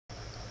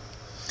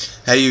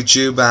Hey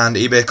YouTube and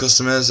eBay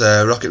customers,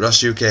 Rocket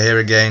Ross UK here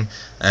again.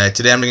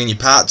 Today I'm bringing you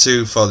part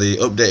 2 for the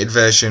updated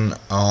version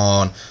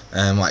on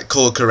like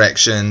colour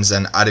corrections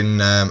and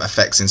adding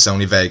effects in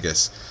Sony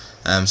Vegas.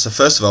 So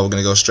first of all, we're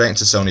going to go straight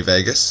into Sony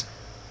Vegas,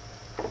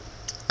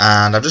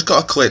 and I've just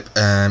got a clip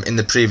in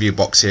the preview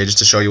box here just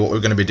to show you what we're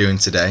going to be doing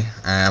today.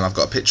 I've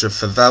got a picture of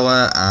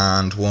Favela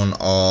and one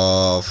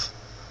of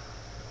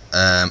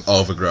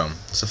Overgrown.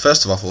 So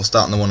first of all, we'll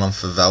start on the one on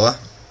Favela.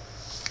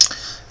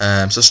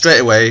 So straight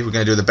away we're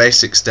going to do the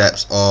basic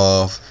steps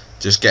of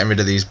just getting rid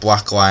of these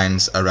black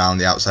lines around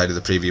the outside of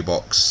the preview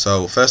box.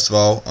 So first of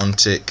all,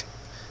 untick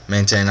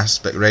maintain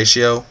aspect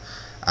ratio,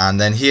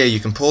 and then here you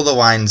can pull the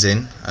lines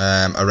in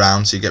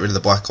around so you get rid of the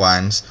black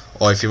lines,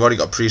 or if you've already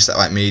got a preset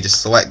like me,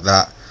 just select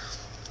that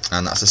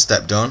and that's a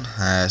step done.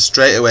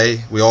 Straight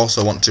away we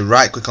also want to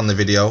right click on the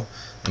video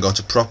and go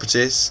to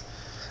properties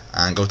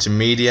and go to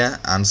media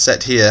and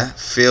set here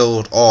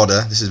field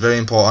order. This is very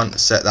important,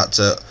 set that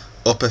to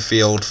upper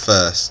field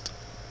first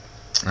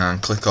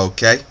and click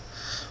OK.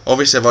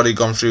 Obviously I've already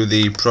gone through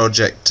the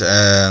project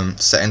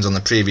settings on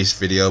the previous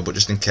video, but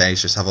just in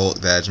case, just have a look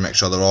there to make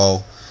sure they're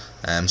all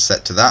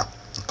set to that.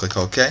 Click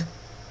OK.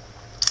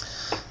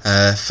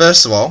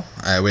 First of all,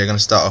 we're going to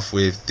start off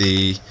with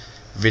the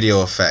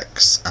video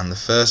effects, and the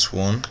first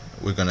one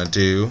we're going to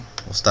do,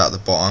 we'll start at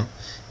the bottom,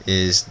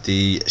 is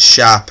the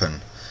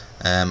sharpen.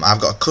 I've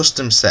got a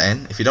custom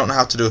setting. If you don't know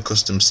how to do a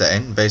custom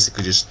setting,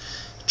 basically just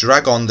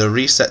drag on the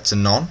reset to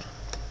none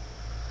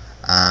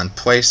and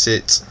place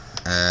it,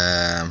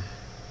 I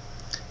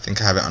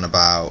think I have it on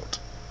about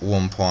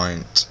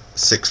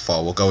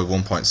 1.64, we'll go with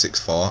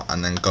 1.64,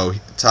 and then go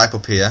type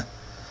up here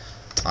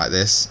like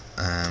this,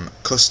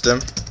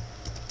 custom,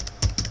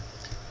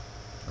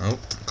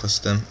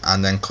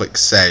 and then click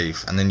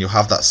save, and then you'll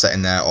have that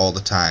setting there all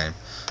the time.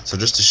 So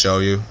just to show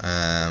you,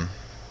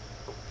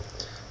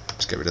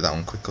 just get rid of that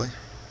one quickly.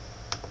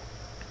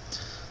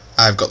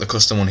 I've got the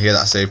custom one here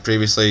that I saved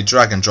previously,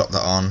 drag and drop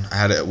that on. I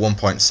had it at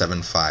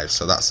 1.75,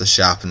 so that's the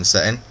sharpen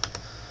setting.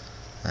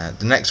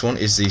 The next one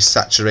is the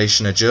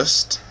saturation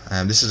adjust.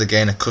 This is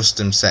again a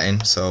custom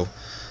setting, so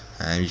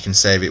you can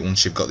save it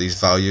once you've got these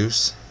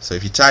values. So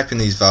if you type in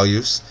these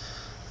values,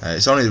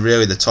 it's only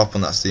really the top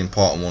one that's the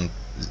important one,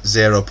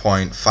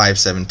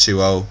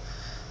 0.5720,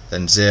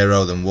 then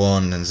 0, then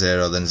 1, then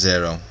 0, then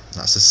 0.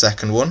 That's the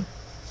second one.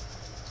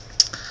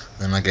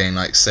 Then again,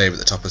 like, save at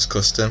the top as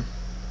custom.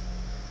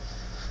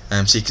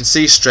 So you can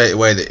see straight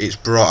away that it's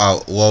brought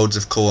out loads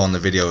of colour on the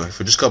video. If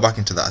we just go back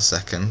into that a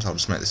second, I'll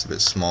just make this a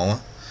bit smaller.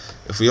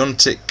 If we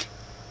untick,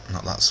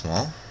 not that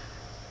small,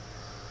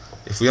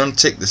 if we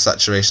untick the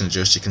saturation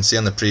adjust, you can see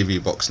on the preview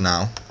box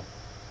now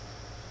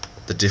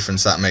the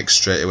difference that makes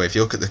straight away. If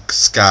you look at the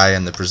sky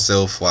and the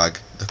Brazil flag,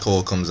 the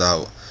colour comes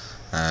out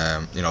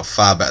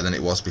far better than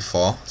it was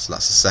before. So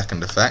that's the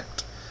second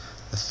effect.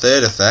 The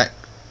third effect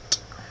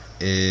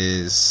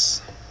is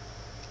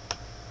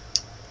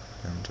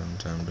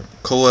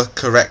colour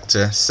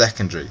corrector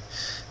secondary.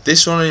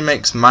 This one only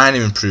makes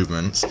minor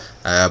improvements,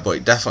 but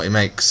it definitely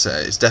makes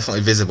it's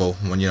definitely visible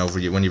when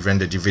when you've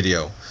rendered your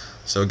video.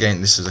 So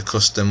again, this is a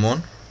custom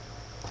one.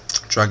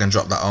 Drag and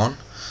drop that on.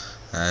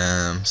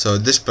 So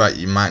at this point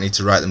you might need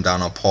to write them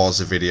down or pause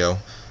the video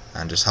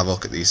and just have a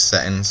look at these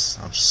settings.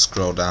 I'll just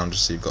scroll down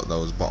just so you've got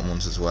those bottom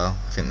ones as well.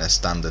 I think they're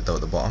standard though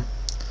at the bottom.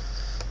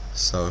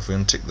 So if we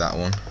untick that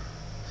one,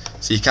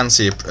 so you can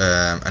see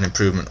an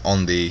improvement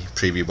on the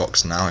preview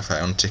box now if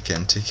I untick it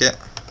and tick it.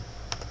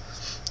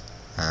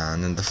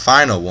 And then the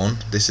final one,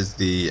 this is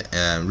the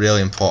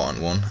really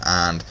important one,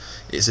 and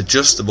it's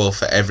adjustable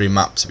for every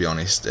map, to be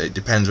honest. It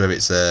depends whether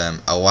it's a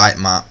light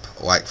map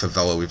like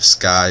Favela with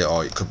sky,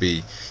 or it could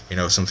be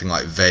something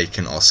like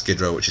vacant or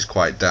Skid Row, which is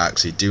quite dark,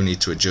 so you do need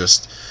to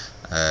adjust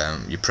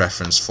your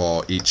preference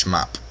for each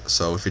map.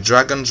 So if you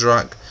drag and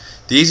drag,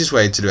 the easiest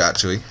way to do it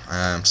actually,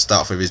 to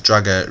start off with, is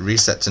drag a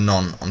reset to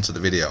none onto the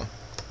video,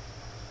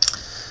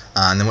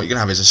 and then what you're gonna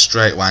have is a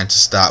straight line to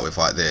start with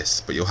like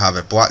this, but you'll have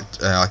a black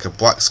like a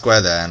black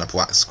square there and a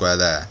black square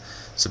there.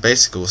 So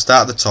basically we'll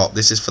start at the top.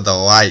 This is for the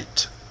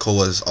light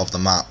colours of the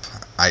map,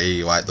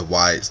 i.e. like the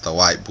whites, the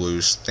light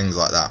blues, things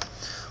like that.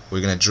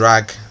 We're gonna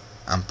drag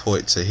and pull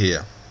it to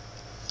here.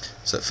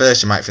 So at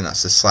first you might think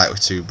that's just slightly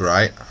too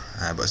bright,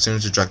 but as soon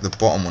as you drag the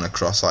bottom one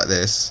across like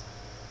this,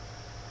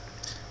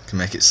 you can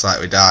make it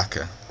slightly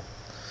darker.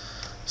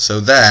 So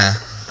there,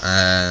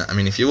 I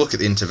mean, if you look at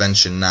the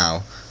intervention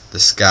now, the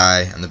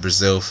sky and the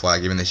Brazil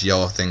flag, even this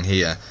yellow thing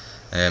here,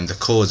 the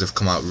colours have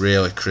come out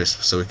really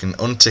crisp. So we can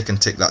untick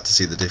and tick that to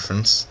see the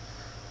difference.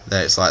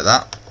 There it's like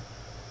that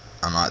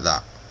and like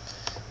that.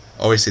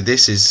 Obviously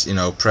this is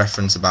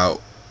preference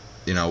about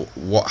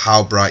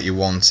how bright you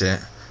want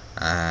it,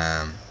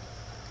 and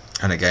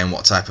again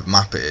what type of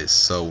map it is.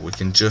 So we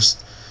can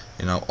just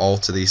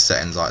alter these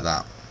settings like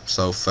that.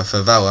 So for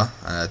Favela,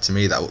 to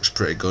me that looks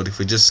pretty good. If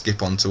we just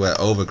skip on to where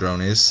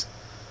Overgrown is,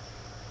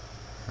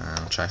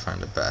 I'll try to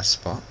find a better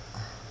spot.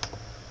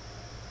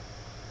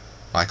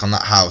 Like on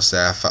that house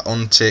there, if I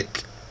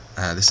untick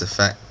this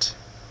effect,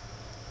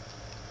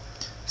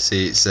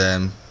 see it's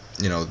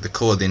you know, the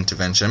colour, the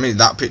intervention. I mean,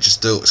 that picture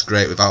still looks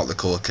great without the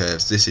colour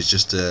curves. This is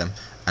just an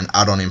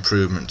add-on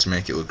improvement to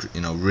make it look,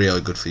 you know,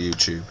 really good for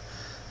YouTube.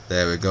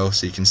 There we go.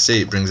 So you can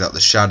see it brings out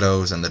the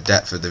shadows and the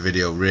depth of the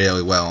video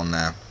really well on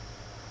there.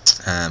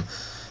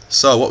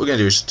 So what we're going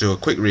to do is do a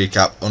quick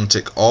recap,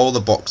 untick all the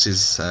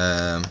boxes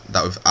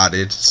that we've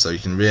added, so you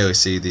can really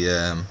see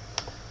the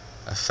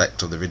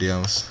effect of the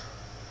videos.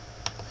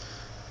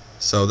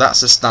 So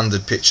that's a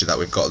standard picture that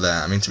we've got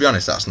there. I mean, to be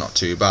honest, that's not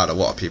too bad. A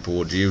lot of people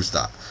would use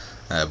that.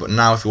 But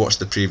now if we watch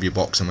the preview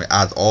box and we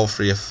add all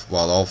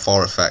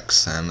four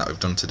effects that we've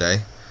done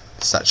today,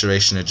 the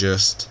saturation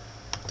adjust,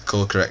 the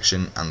colour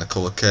correction and the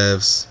colour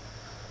curves,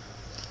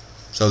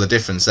 so the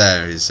difference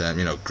there is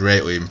you know,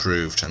 greatly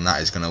improved, and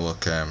that is going to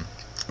look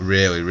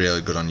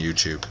really good on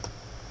YouTube.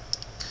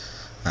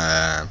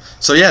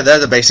 So yeah, they're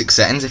the basic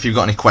settings. If you've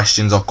got any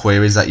questions or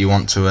queries that you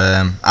want to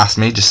ask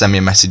me, just send me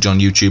a message on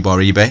YouTube or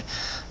eBay,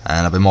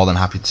 and I'll be more than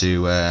happy to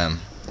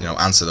you know,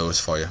 answer those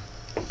for you.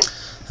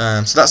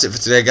 So that's it for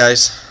today,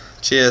 guys.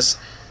 Cheers.